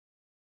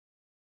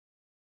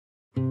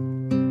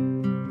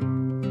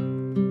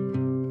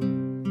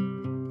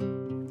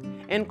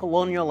In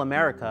colonial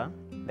America,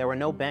 there were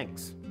no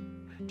banks.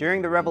 During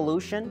the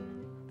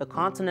Revolution, the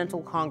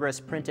Continental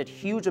Congress printed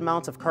huge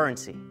amounts of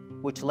currency,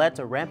 which led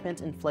to rampant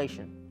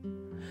inflation.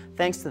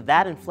 Thanks to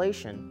that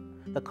inflation,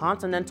 the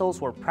Continentals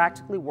were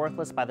practically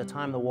worthless by the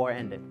time the war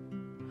ended.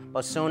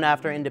 But soon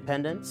after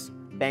independence,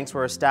 banks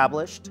were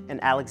established,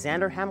 and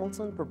Alexander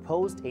Hamilton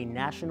proposed a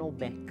national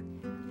bank.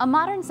 A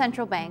modern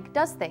central bank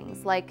does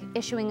things like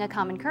issuing a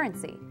common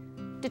currency,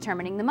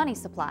 determining the money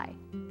supply,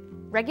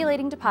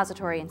 regulating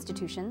depository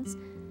institutions,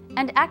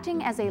 and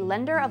acting as a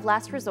lender of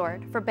last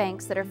resort for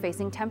banks that are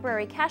facing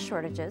temporary cash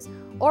shortages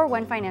or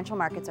when financial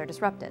markets are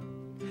disrupted.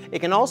 It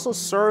can also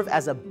serve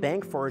as a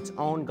bank for its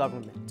own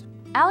government.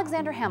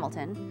 Alexander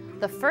Hamilton,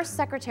 the first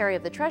Secretary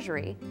of the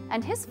Treasury,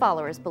 and his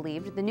followers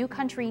believed the new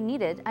country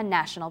needed a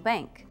national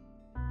bank.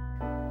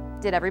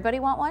 Did everybody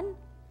want one?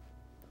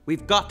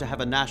 We've got to have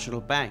a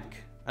national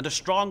bank, and a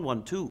strong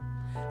one too.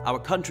 Our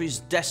country's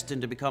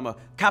destined to become a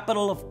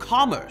capital of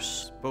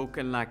commerce.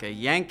 Spoken like a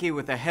Yankee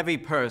with a heavy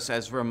purse,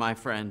 Ezra, my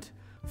friend.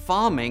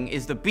 Farming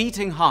is the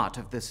beating heart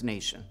of this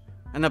nation,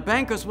 and the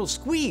bankers will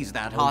squeeze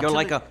that heart. You're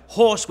like a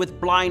horse with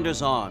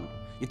blinders on.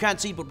 You can't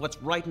see but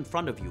what's right in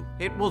front of you.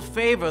 It will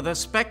favor the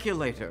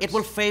speculators. It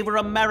will favor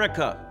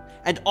America,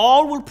 and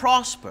all will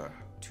prosper.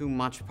 Too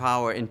much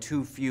power in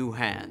too few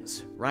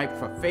hands, ripe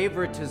for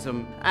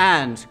favoritism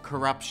and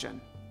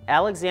corruption.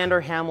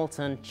 Alexander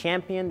Hamilton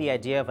championed the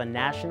idea of a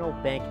national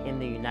bank in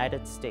the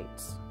United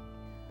States.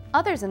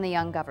 Others in the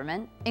young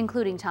government,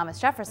 including Thomas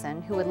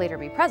Jefferson, who would later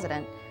be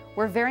president,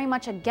 were very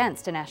much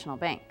against a national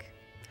bank.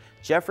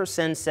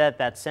 Jefferson said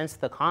that since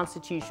the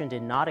Constitution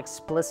did not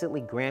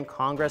explicitly grant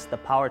Congress the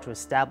power to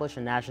establish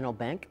a national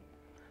bank,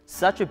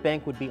 such a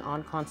bank would be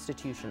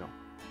unconstitutional.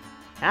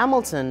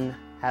 Hamilton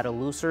had a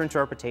looser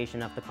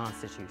interpretation of the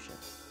Constitution.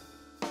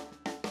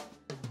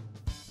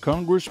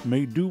 Congress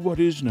may do what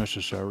is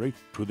necessary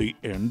to the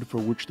end for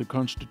which the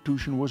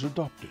Constitution was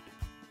adopted,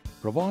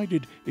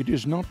 provided it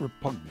is not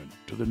repugnant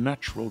to the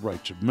natural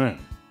rights of man,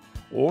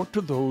 or to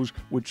those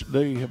which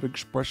they have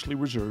expressly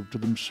reserved to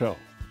themselves,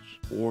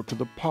 or to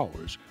the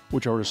powers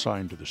which are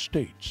assigned to the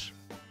states.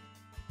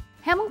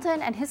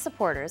 Hamilton and his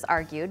supporters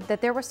argued that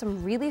there were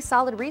some really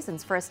solid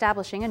reasons for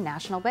establishing a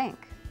national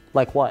bank.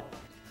 Like what?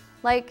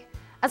 Like,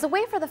 as a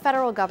way for the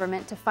federal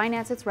government to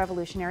finance its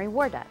Revolutionary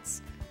War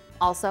debts,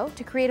 also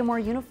to create a more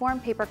uniform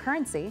paper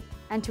currency,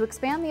 and to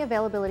expand the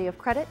availability of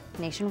credit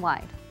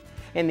nationwide.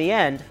 In the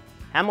end,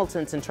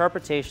 Hamilton's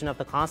interpretation of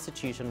the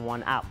Constitution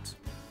won out.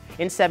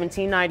 In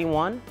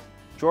 1791,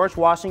 George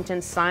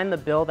Washington signed the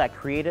bill that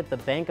created the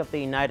Bank of the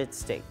United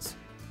States.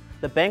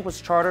 The bank was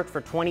chartered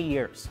for 20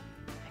 years.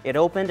 It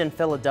opened in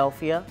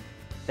Philadelphia,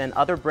 then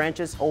other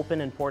branches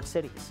opened in port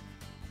cities.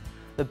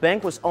 The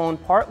bank was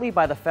owned partly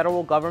by the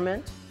federal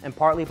government and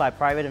partly by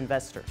private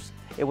investors.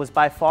 It was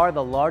by far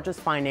the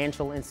largest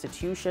financial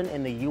institution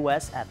in the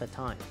U.S. at the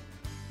time.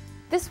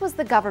 This was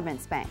the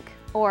government's bank,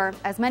 or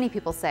as many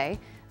people say,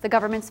 the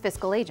government's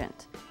fiscal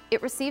agent.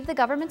 It received the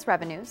government's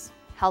revenues,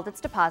 held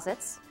its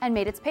deposits, and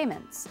made its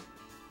payments.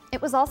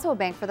 It was also a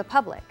bank for the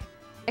public,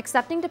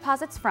 accepting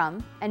deposits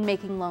from and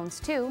making loans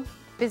to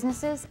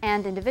businesses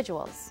and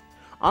individuals.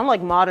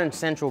 Unlike modern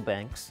central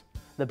banks,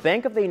 the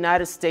Bank of the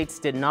United States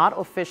did not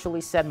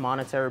officially set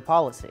monetary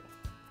policy,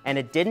 and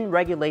it didn't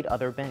regulate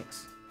other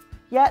banks.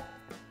 Yet,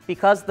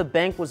 because the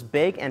bank was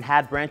big and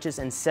had branches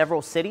in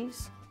several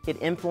cities,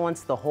 it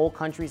influenced the whole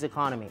country's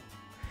economy.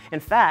 In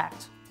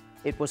fact,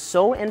 it was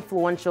so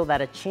influential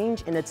that a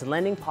change in its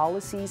lending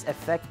policies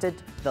affected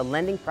the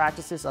lending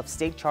practices of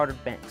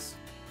state-chartered banks,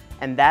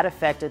 and that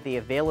affected the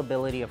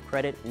availability of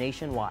credit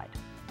nationwide.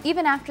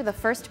 Even after the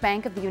first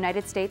Bank of the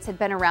United States had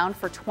been around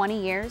for 20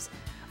 years,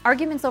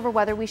 arguments over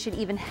whether we should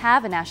even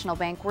have a national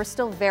bank were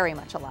still very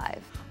much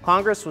alive.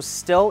 Congress was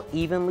still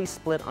evenly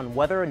split on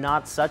whether or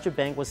not such a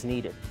bank was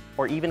needed,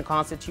 or even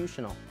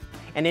constitutional.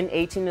 And in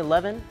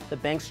 1811, the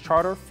bank's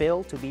charter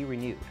failed to be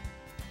renewed.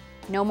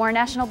 No more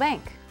national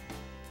bank,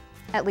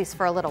 at least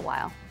for a little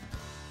while.